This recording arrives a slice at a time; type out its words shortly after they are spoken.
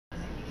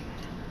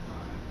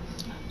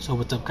So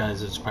what's up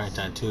guys, it's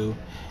Primetime 2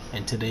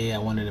 and today I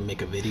wanted to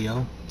make a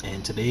video,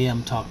 and today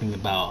I'm talking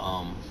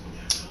about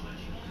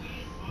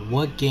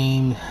what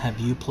game have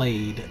you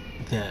played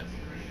that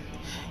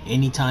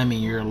any time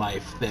in your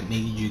life that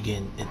made you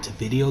get into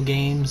video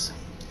games.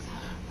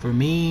 For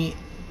me,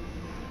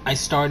 I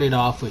started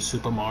off with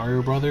Super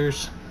Mario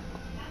Brothers,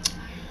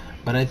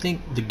 but I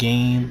think the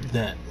game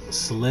that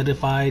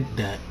solidified,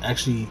 that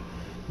actually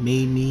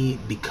made me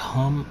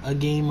become a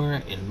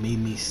gamer and made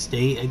me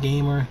stay a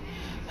gamer,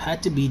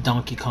 had to be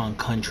Donkey Kong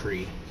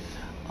Country,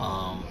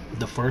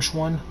 the first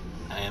one,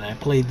 and I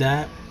played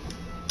that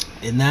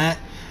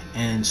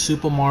and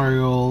Super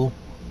Mario,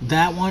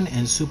 that one,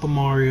 and Super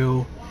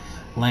Mario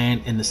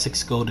Land and the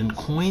 6 Golden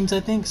Coins. I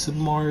think Super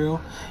Mario,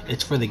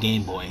 it's for the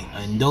Game Boy,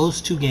 and those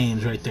two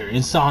games right there,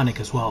 and Sonic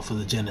as well for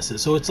the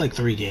Genesis. So it's like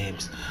 3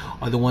 games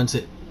are the ones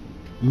that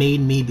made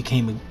me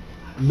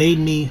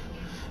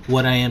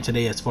what I am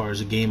today as far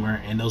as a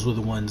gamer, and those were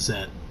the ones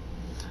that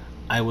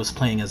I was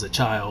playing as a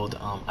child.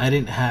 I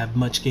didn't have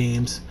much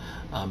games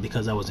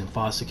because I was in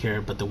foster care,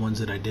 but the ones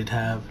that I did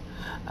have,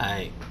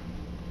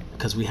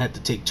 because we had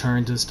to take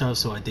turns and stuff,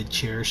 so I did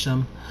cherish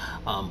them.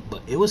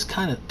 But it was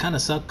kind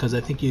of sucked because I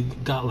think you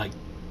got like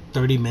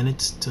 30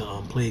 minutes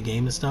to play a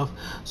game and stuff.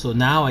 So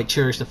now I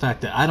cherish the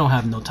fact that I don't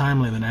have no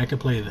time limit. I can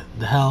play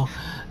the hell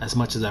as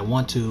much as I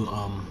want to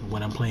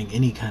when I'm playing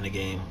any kind of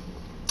game.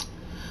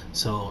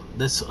 So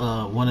that's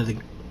one of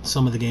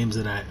some of the games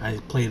that I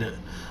played it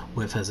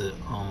with as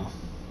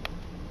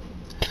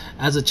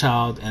a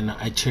child, and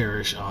I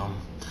cherish.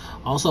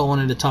 Also, I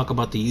wanted to talk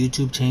about the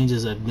YouTube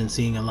changes. I've been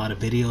seeing a lot of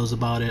videos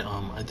about it.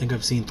 I think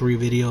I've seen 3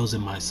 videos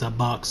in my sub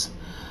box,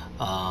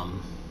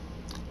 and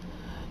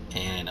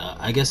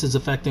I guess it's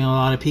affecting a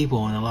lot of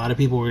people. And a lot of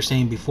people were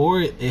saying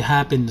before it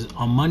happened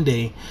on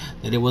Monday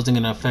that it wasn't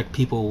going to affect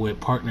people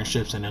with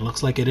partnerships, and it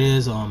looks like it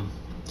is.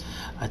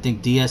 I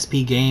think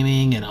DSP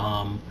Gaming and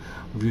I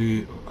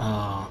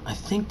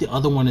think the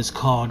other one is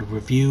called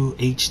Review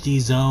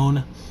HD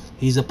Zone.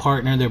 He's a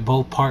partner. They're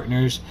both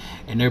partners,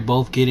 and they're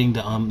both getting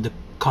the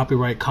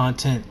copyright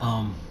content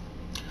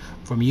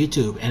from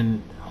YouTube.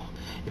 And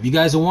if you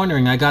guys are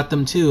wondering, I got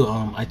them too.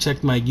 I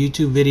checked my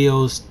YouTube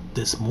videos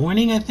this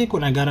morning, I think,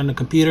 when I got on the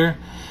computer,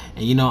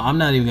 and you know, I'm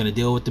not even gonna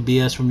deal with the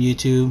BS from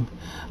YouTube.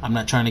 I'm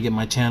not trying to get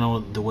my channel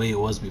the way it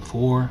was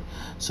before,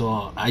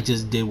 so I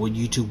just did what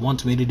YouTube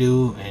wants me to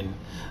do, and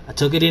I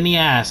took it in the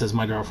ass, as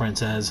my girlfriend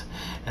says,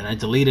 and I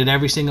deleted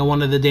every single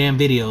one of the damn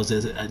videos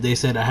as they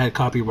said I had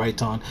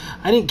copyrights on.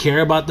 I didn't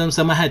care about them.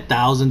 Some I had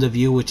thousands of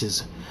views, which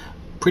is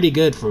pretty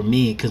good for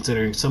me,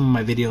 considering some of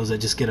my videos I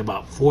just get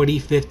about 40,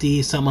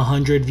 50, some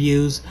 100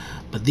 views.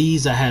 But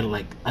these I had,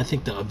 like, I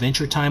think the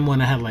Adventure Time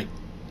one, I had like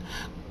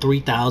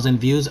 3,000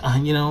 views.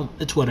 You know,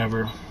 it's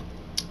whatever.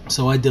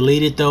 So I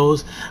deleted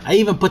those. I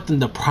even put them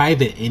to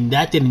private, and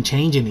that didn't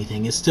change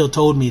anything. It still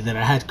told me that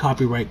I had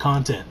copyright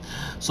content,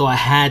 so I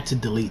had to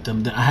delete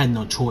them. I had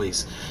no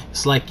choice.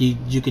 It's like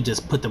you could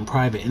just put them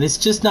private, and it's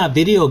just not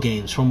video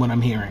games from what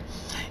I'm hearing.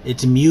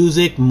 It's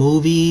music,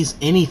 movies,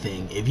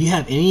 anything. If you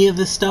have any of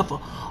this stuff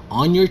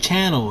on your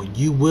channel,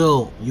 you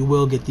will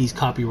get these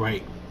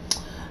copyright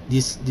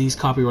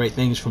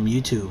things from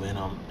YouTube, and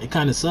it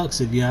kind of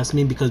sucks if you ask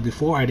me, because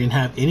before I didn't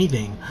have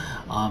anything,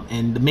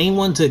 and the main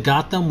ones that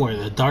got them were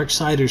the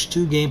Darksiders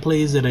 2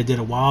 gameplays that I did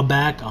a while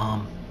back.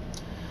 I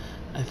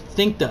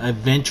think the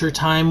Adventure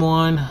Time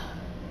one,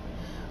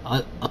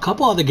 a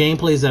couple other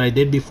gameplays that I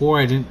did before,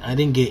 I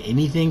didn't get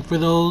anything for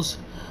those,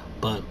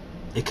 but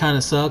it kind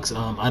of sucks.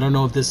 I don't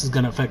know if this is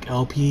gonna affect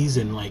LPs,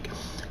 and like,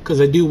 because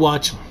I do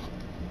watch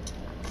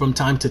from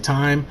time to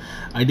time.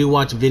 I do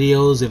watch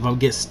videos if I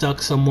get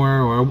stuck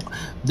somewhere, or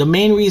the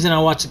main reason I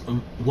watch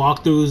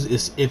walkthroughs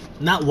is, if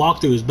not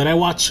walkthroughs, but I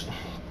watch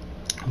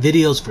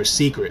videos for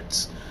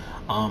secrets,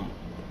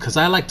 because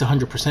I like to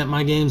 100%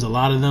 my games, a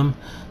lot of them,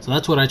 so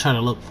that's what I try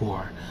to look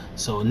for.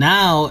 So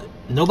now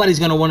nobody's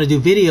gonna want to do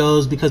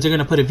videos because they're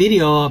gonna put a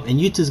video up, and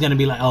YouTube's gonna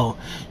be like, oh,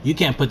 you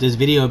can't put this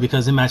video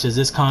because it matches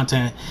this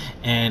content.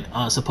 And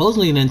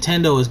supposedly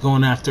Nintendo is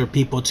going after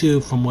people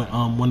too, from what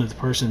one of the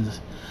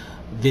person's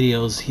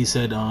videos, he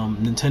said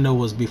Nintendo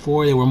was,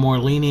 before they were more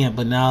lenient,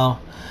 but now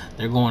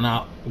they're going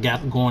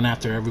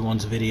after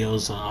everyone's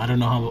videos. I don't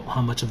know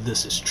how much of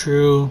this is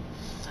true.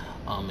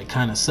 It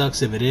kind of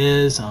sucks if it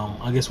is.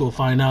 I guess we'll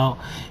find out.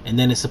 And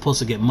then it's supposed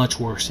to get much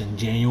worse in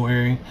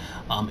January.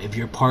 If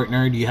you're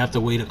partnered, you have to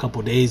wait a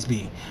couple days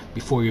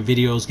before your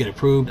videos get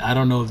approved. I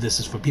don't know if this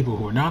is for people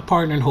who are not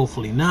partnered.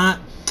 Hopefully not.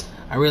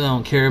 I really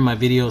don't care. My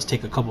videos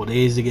take a couple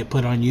days to get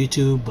put on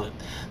YouTube, but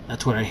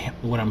that's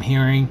what I'm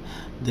hearing.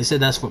 They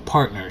said that's for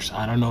partners.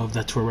 I don't know if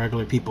that's for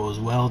regular people as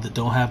well that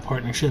don't have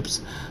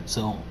partnerships.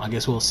 So I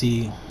guess we'll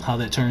see how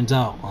that turns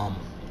out.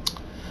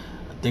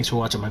 Thanks for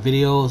watching my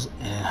videos,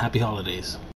 and happy holidays.